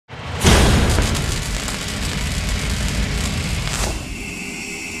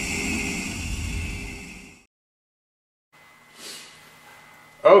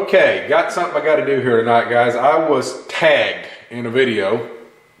Okay, got something I got to do here tonight, guys. I was tagged in a video.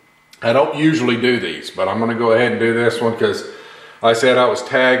 I don't usually do these, but I'm going to go ahead and do this one because I said I was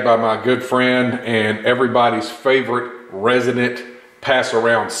tagged by my good friend and everybody's favorite resident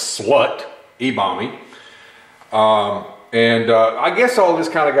pass-around slut, E-Bommy. I guess all this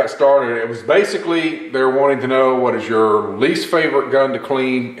kind of got started. It was basically they're wanting to know what is your least favorite gun to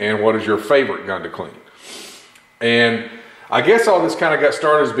clean and what is your favorite gun to clean. And I guess all this kind of got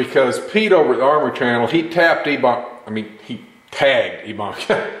started is because Pete over at the Armory channel, he tagged E-Bommy.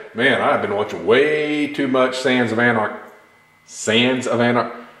 Man, I've been watching way too much Sands of Anarchy.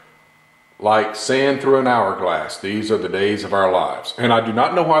 Like sand through an hourglass. These are the days of our lives. And I do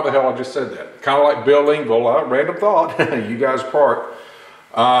not know why the hell I just said that. Kind of like Bill Linville, random thought. You guys part.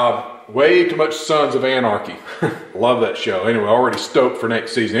 Way too much Sons of Anarchy. Love that show. Anyway, already stoked for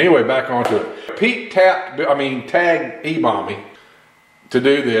next season. Anyway, back onto it. Pete tagged E-Bommy to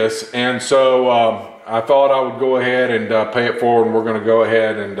do this. And so I thought I would go ahead and pay it forward, and we're going to go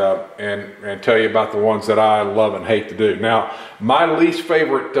ahead and tell you about the ones that I love and hate to do. Now, my least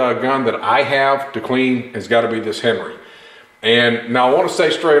favorite gun that I have to clean has got to be this Henry. And now I want to say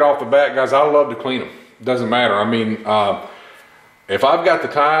straight off the bat, guys, I love to clean them. It doesn't matter. I mean, if I've got the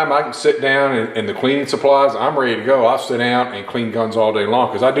time, I can sit down and the cleaning supplies, I'm ready to go. I'll sit down and clean guns all day long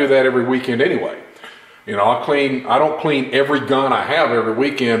because I do that every weekend anyway. You know, I don't clean every gun I have every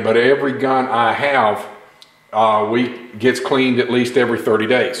weekend, but every gun I have gets cleaned at least every 30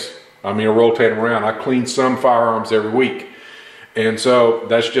 days. I mean, I rotate them around. I clean some firearms every week. And so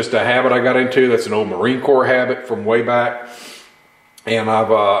that's just a habit I got into. That's an old Marine Corps habit from way back. And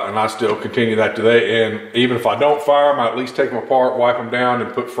I still continue that today. And even if I don't fire them, I at least take them apart, wipe them down,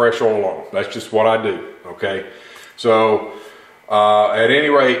 and put fresh oil on them. That's just what I do, okay? So at any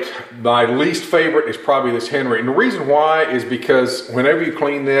rate, my least favorite is probably this Henry. And the reason why is because whenever you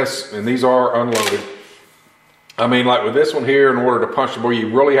clean this, and these are unloaded, I mean, like with this one here, in order to punch the bore, you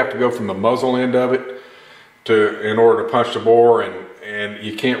really have to go from the muzzle end of it in order to punch the bore, and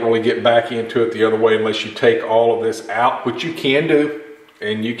you can't really get back into it the other way unless you take all of this out, which you can do,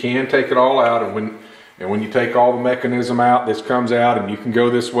 and you can take it all out. And when you take all the mechanism out, this comes out, and you can go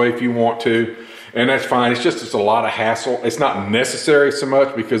this way if you want to, and that's fine. It's a lot of hassle. It's not necessary so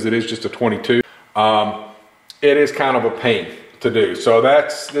much because it is just a 22. It is kind of a pain to do. So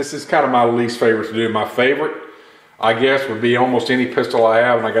this is kind of my least favorite to do. My favorite, I guess, would be almost any pistol I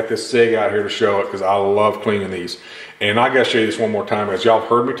have, and I got this SIG out here to show it because I love cleaning these. And I gotta show you this one more time, guys. Y'all have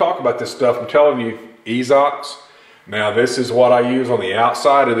heard me talk about this stuff. I'm telling you, EZOX. Now this is what I use on the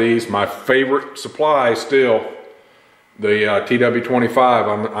outside of these. My favorite supply is still the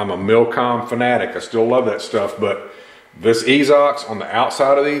TW25. I'm a Milcom fanatic. I still love that stuff, but this EZOX on the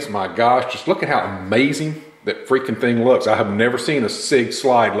outside of these, my gosh, just look at how amazing that freaking thing looks. I have never seen a SIG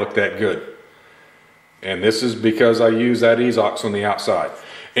slide look that good. And this is because I use that EZOX on the outside.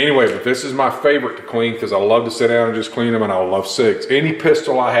 Anyway, but this is my favorite to clean because I love to sit down and just clean them, and I love SIGs. Any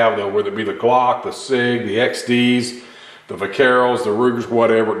pistol I have though, whether it be the Glock, the SIG, the XDs, the Vaqueros, the Rugers,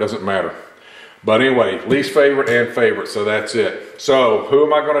 whatever, it doesn't matter. But anyway, least favorite and favorite, so that's it. So who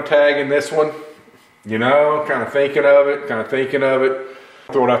am I going to tag in this one? You know, kind of thinking of it.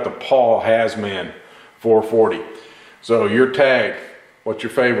 Throw it out to Paul Hasman 440. So your tag, what's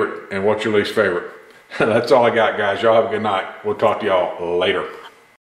your favorite and what's your least favorite? That's all I got, guys. Y'all have a good night. We'll talk to y'all later.